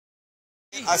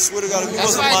I swear to God, if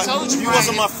you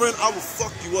wasn't my friend, I would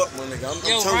fuck you up, my nigga. I'm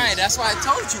telling Ryan, you. that's why I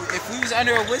told you. If we was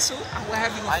under a whistle, I would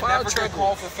have you in foul trouble. I never get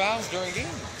called for fouls during games.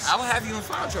 I would have you in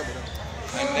foul trouble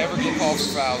though. I never get called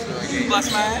for fouls during games. You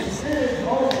bust my ass?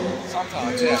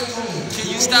 Sometimes, yeah.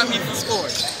 Can you stop me from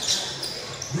scoring?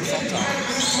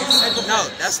 Sometimes.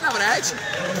 No, that's not what I asked you.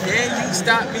 Can you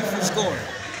stop me from scoring?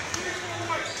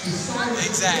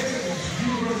 Exactly.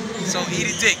 So eat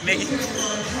a dick, nigga.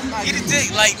 Eat a dick,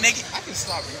 like, nigga. I can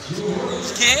stop you.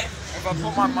 You can't? If I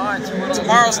put my mind to it.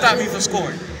 Tomorrow, stop me from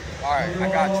scoring. Alright, I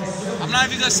got you. I'm not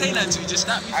even gonna say nothing to you. Just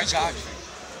stop me from scoring. I got you.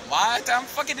 Why? I'm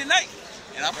fucking tonight.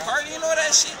 And I'm partying all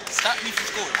that shit. Stop me from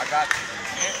scoring. I got you.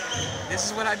 Yeah. This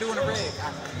is what I do in the red.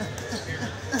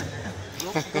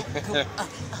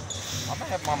 I'm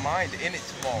gonna have my mind in it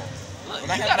tomorrow. Look,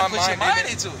 you gotta put your mind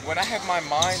into it. When I have my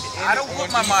mind in it, I don't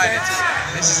put my mind into it.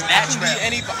 This is natural.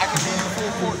 I can be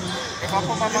full court. If I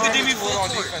put my mind into it on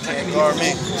defense, I can be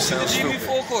You can be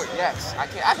full court. Yes,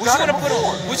 I can. What you wanna put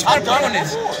on? What you wanna put on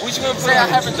this? What you wanna put on? I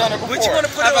haven't done it before. What you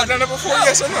wanna put on? Have I done it before?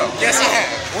 Yes or no? Yes, I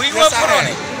have. What you wanna put on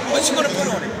it? What you wanna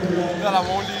put on it? That I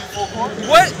won't do full court.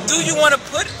 What do you wanna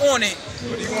put on it?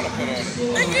 What do you wanna put on it?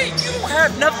 Nigga, you don't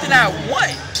have nothing I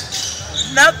want.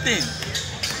 Nothing.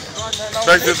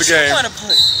 Back to the game. What you wanna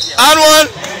put? On one.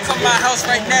 Come to my house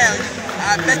right now.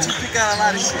 I bet you pick out a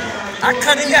lot of shit. I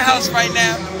come to your house right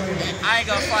now. I ain't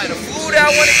gonna find the food I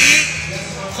wanna eat,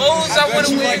 clothes I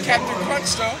wanna wear. Like Captain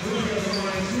Crunch though.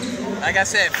 Like I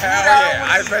said, food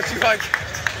I bet you like.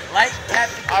 Like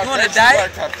Captain. You on a diet?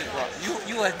 Like Captain Crunch.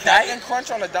 You a Captain diet? Crunch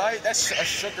on a diet? That's a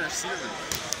sugar cereal.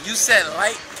 You said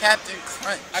like Captain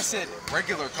Crunch. I said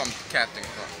regular Captain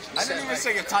Crunch. I didn't even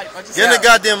say a type. I just Get in the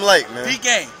goddamn light, man.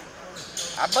 B-game.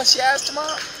 I bust your ass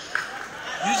tomorrow.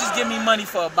 You just give me money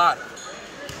for a bottle.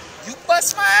 You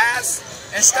bust my ass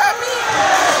and stop me.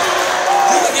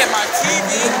 You can get my TV,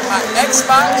 my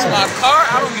Xbox, my car.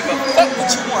 I don't give a fuck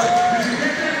what you want.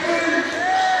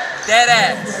 Dead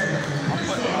ass.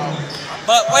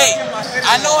 But wait,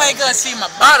 I know I ain't gonna see my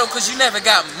bottle because you never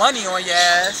got money on your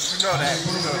ass. You know that.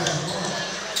 You know that.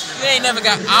 You ain't never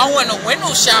got. I went to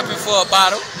window shopping for a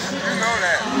bottle. You know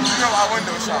that. You know I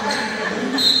window shop.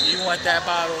 You want that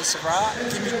bottle of Ciroc?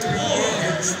 Give me 3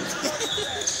 years.